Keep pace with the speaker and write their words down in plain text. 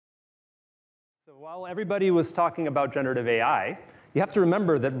So while everybody was talking about generative AI, you have to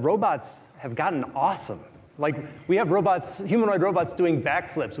remember that robots have gotten awesome. Like, we have robots, humanoid robots doing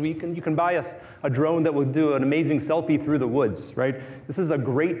backflips. You can buy us a drone that will do an amazing selfie through the woods, right? This is a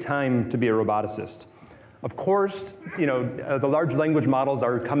great time to be a roboticist. Of course, the large language models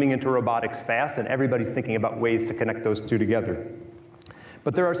are coming into robotics fast, and everybody's thinking about ways to connect those two together.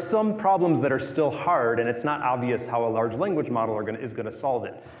 But there are some problems that are still hard, and it's not obvious how a large language model is going to solve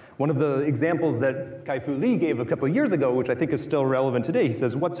it. One of the examples that Kai-Fu Lee gave a couple of years ago, which I think is still relevant today, he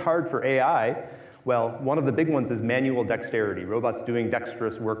says, what's hard for AI? Well, one of the big ones is manual dexterity, robots doing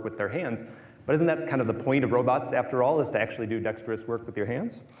dexterous work with their hands. But isn't that kind of the point of robots, after all, is to actually do dexterous work with your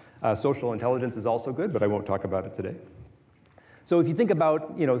hands? Social intelligence is also good, but I won't talk about it today. So if you think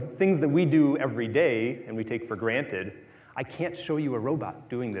about things that we do every day and we take for granted, I can't show you a robot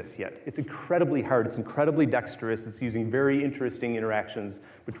doing this yet. It's incredibly hard. It's incredibly dexterous. It's using very interesting interactions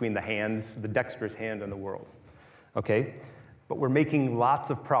between the hands, the dexterous hand, and the world. Okay? But we're making lots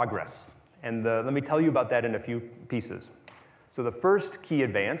of progress. And let me tell you about that in a few pieces. So the first key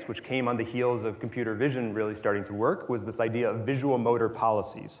advance, which came on the heels of computer vision really starting to work, was this idea of visual motor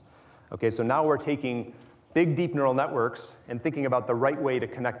policies. Okay, so now we're taking big, deep neural networks and thinking about the right way to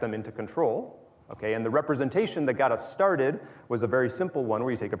connect them into control. Okay, and the representation that got us started was a very simple one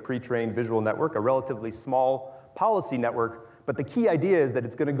where you take a pre-trained visual network, a relatively small policy network, but the key idea is that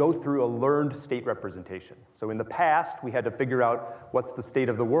it's going to go through a learned state representation. So in the past, we had to figure out what's the state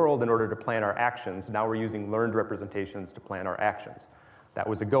of the world in order to plan our actions. Now we're using learned representations to plan our actions. That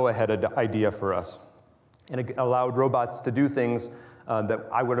was a go-ahead idea for us. And it allowed robots to do things that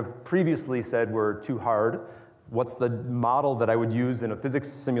I would have previously said were too hard. What's the model that I would use in a physics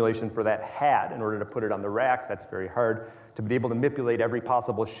simulation for that hat in order to put it on the rack? That's very hard. To be able to manipulate every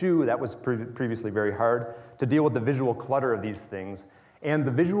possible shoe, that was previously very hard. To deal with the visual clutter of these things. And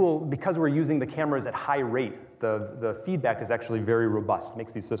the visual, because we're using the cameras at high rate, the feedback is actually very robust,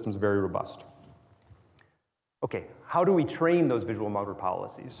 makes these systems very robust. Okay, how do we train those visual motor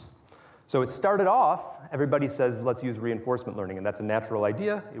policies? So it started off, everybody says, let's use reinforcement learning, and that's a natural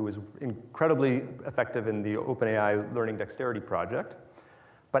idea. It was incredibly effective in the OpenAI Learning Dexterity project.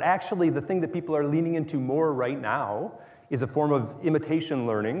 But actually, the thing that people are leaning into more right now is a form of imitation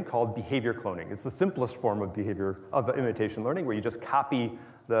learning called behavior cloning. It's the simplest form of imitation learning, where you just copy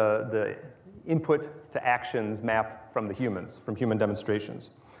the input to actions map from the humans, from human demonstrations.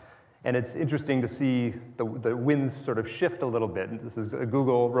 And it's interesting to see the winds sort of shift a little bit. This is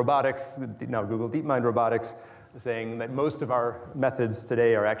Google Robotics, now Google DeepMind Robotics, saying that most of our methods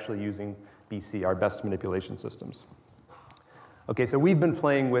today are actually using BC, our best manipulation systems. Okay, so we've been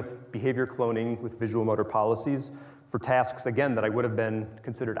playing with behavior cloning with visual motor policies for tasks, again, that I would have been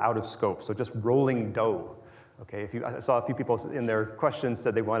considered out of scope, so just rolling dough. Okay, I saw a few people in their questions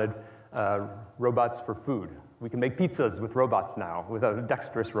said they wanted robots for food. We can make pizzas with robots now, with a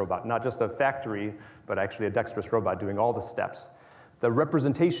dexterous robot, not just a factory, but actually a dexterous robot doing all the steps. The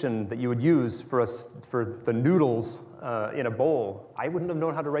representation that you would use for the noodles in a bowl, I wouldn't have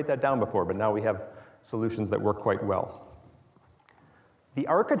known how to write that down before, but now we have solutions that work quite well. The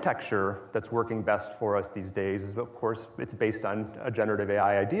architecture that's working best for us these days is, of course, it's based on a generative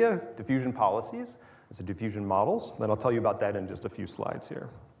AI idea, diffusion policies, it's a diffusion models. Then I'll tell you about that in just a few slides here.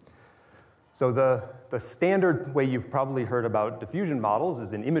 So the standard way you've probably heard about diffusion models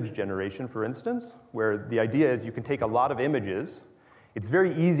is in image generation, for instance, where the idea is you can take a lot of images. It's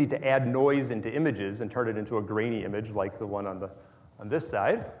very easy to add noise into images and turn it into a grainy image like the one on this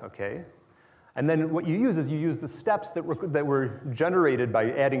side, okay? And then what you use is you use the steps that were generated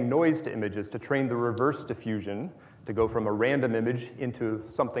by adding noise to images to train the reverse diffusion to go from a random image into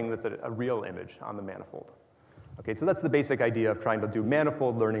something that's a real image on the manifold. Okay, so that's the basic idea of trying to do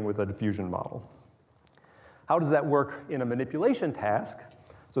manifold learning with a diffusion model. How does that work in a manipulation task?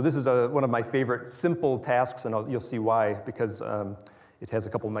 So this is one of my favorite simple tasks, and you'll see why, because it has a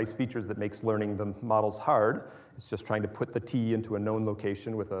couple nice features that makes learning the models hard. It's just trying to put the T into a known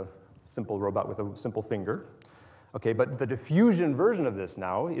location with a simple robot with a simple finger. Okay, but the diffusion version of this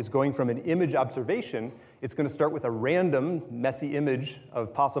now is going from an image observation. It's going to start with a random, messy image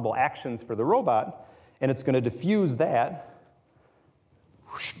of possible actions for the robot, and it's going to diffuse that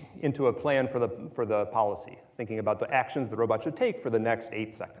into a plan for the policy, thinking about the actions the robot should take for the next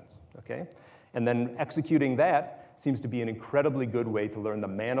 8 seconds, okay? And then executing that seems to be an incredibly good way to learn the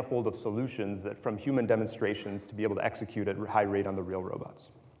manifold of solutions that from human demonstrations to be able to execute at high rate on the real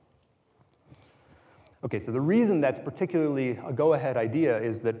robots. Okay, so the reason that's particularly a go-ahead idea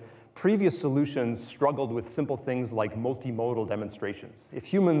is that previous solutions struggled with simple things like multimodal demonstrations. If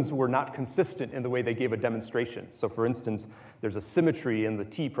humans were not consistent in the way they gave a demonstration, so for instance, there's a symmetry in the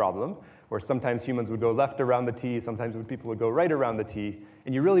T problem, where sometimes humans would go left around the T, sometimes people would go right around the T,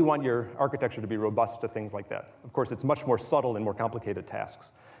 and you really want your architecture to be robust to things like that. Of course, it's much more subtle in more complicated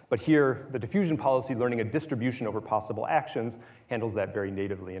tasks. But here, the diffusion policy, learning a distribution over possible actions, handles that very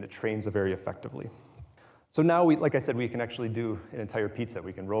natively, and it trains it very effectively. So now, like I said, we can actually do an entire pizza.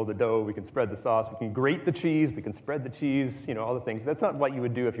 We can roll the dough, we can spread the sauce, we can grate the cheese, we can spread the cheese, all the things. That's not what you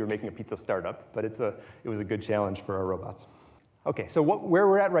would do if you were making a pizza startup, but it was a good challenge for our robots. Okay, so where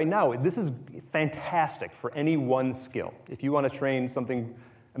we're at right now, this is fantastic for any one skill. If you want to train something,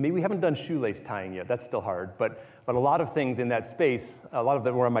 maybe we haven't done shoelace tying yet, that's still hard, but a lot of things in that space, a lot of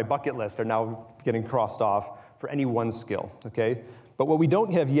them were on my bucket list are now getting crossed off for any one skill, okay? But what we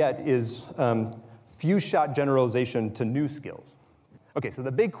don't have yet is few-shot generalization to new skills. Okay, so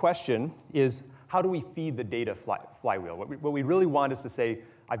the big question is, how do we feed the data flywheel? What we really want is to say,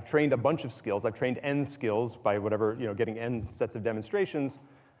 I've trained a bunch of skills. I've trained N skills by whatever, getting N sets of demonstrations.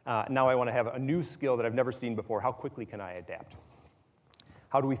 Now I want to have a new skill that I've never seen before. How quickly can I adapt?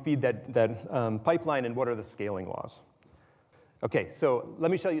 How do we feed that pipeline, and what are the scaling laws? Okay, so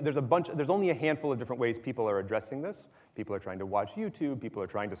let me show you. There's only a handful of different ways people are addressing this. People are trying to watch YouTube. People are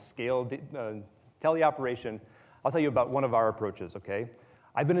trying to scale teleoperation. I'll tell you about one of our approaches, okay?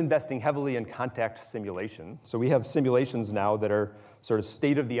 I've been investing heavily in contact simulation. So we have simulations now that are sort of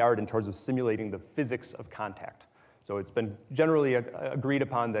state-of-the-art in terms of simulating the physics of contact. So it's been generally agreed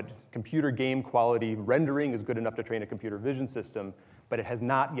upon that computer game quality rendering is good enough to train a computer vision system, but it has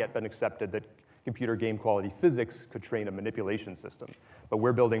not yet been accepted that computer game quality physics could train a manipulation system. But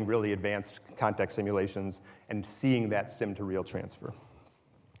we're building really advanced contact simulations and seeing that sim-to-real transfer.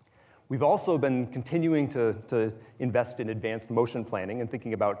 We've also been continuing to invest in advanced motion planning and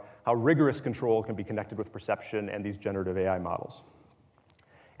thinking about how rigorous control can be connected with perception and these generative AI models.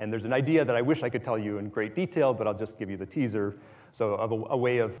 And there's an idea that I wish I could tell you in great detail, but I'll just give you the teaser. So of a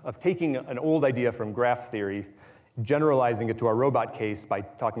way of taking an old idea from graph theory, generalizing it to our robot case by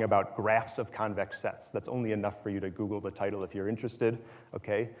talking about graphs of convex sets. That's only enough for you to Google the title if you're interested,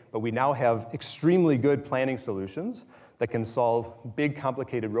 okay? But we now have extremely good planning solutions that can solve big,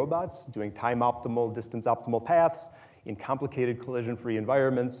 complicated robots, doing time-optimal, distance-optimal paths in complicated collision-free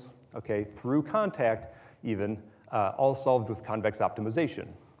environments, okay, through contact even, all solved with convex optimization.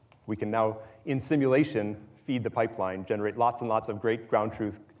 We can now, in simulation, feed the pipeline, generate lots and lots of great ground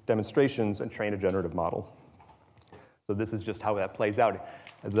truth demonstrations, and train a generative model. So this is just how that plays out.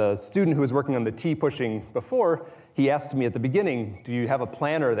 The student who was working on the T pushing before, he asked me at the beginning, do you have a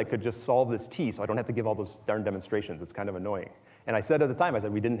planner that could just solve this T so I don't have to give all those darn demonstrations? It's kind of annoying. And I said at the time,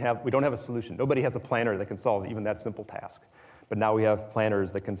 we don't have a solution. Nobody has a planner that can solve even that simple task. But now we have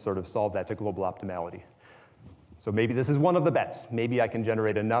planners that can sort of solve that to global optimality. So maybe this is one of the bets. Maybe I can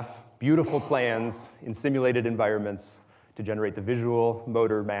generate enough beautiful plans in simulated environments to generate the visual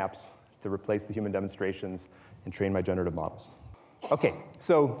motor maps to replace the human demonstrations and train my generative models. Okay,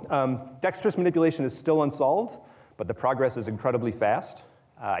 so dexterous manipulation is still unsolved, but the progress is incredibly fast.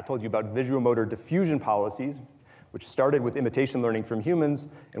 I told you about visual motor diffusion policies, which started with imitation learning from humans,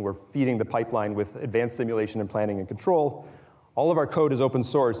 and we're feeding the pipeline with advanced simulation and planning and control. All of our code is open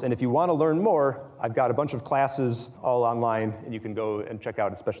source, and if you want to learn more, I've got a bunch of classes all online, and you can go and check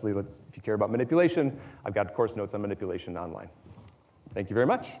out, especially if you care about manipulation. I've got course notes on manipulation online. Thank you very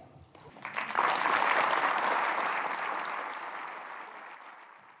much.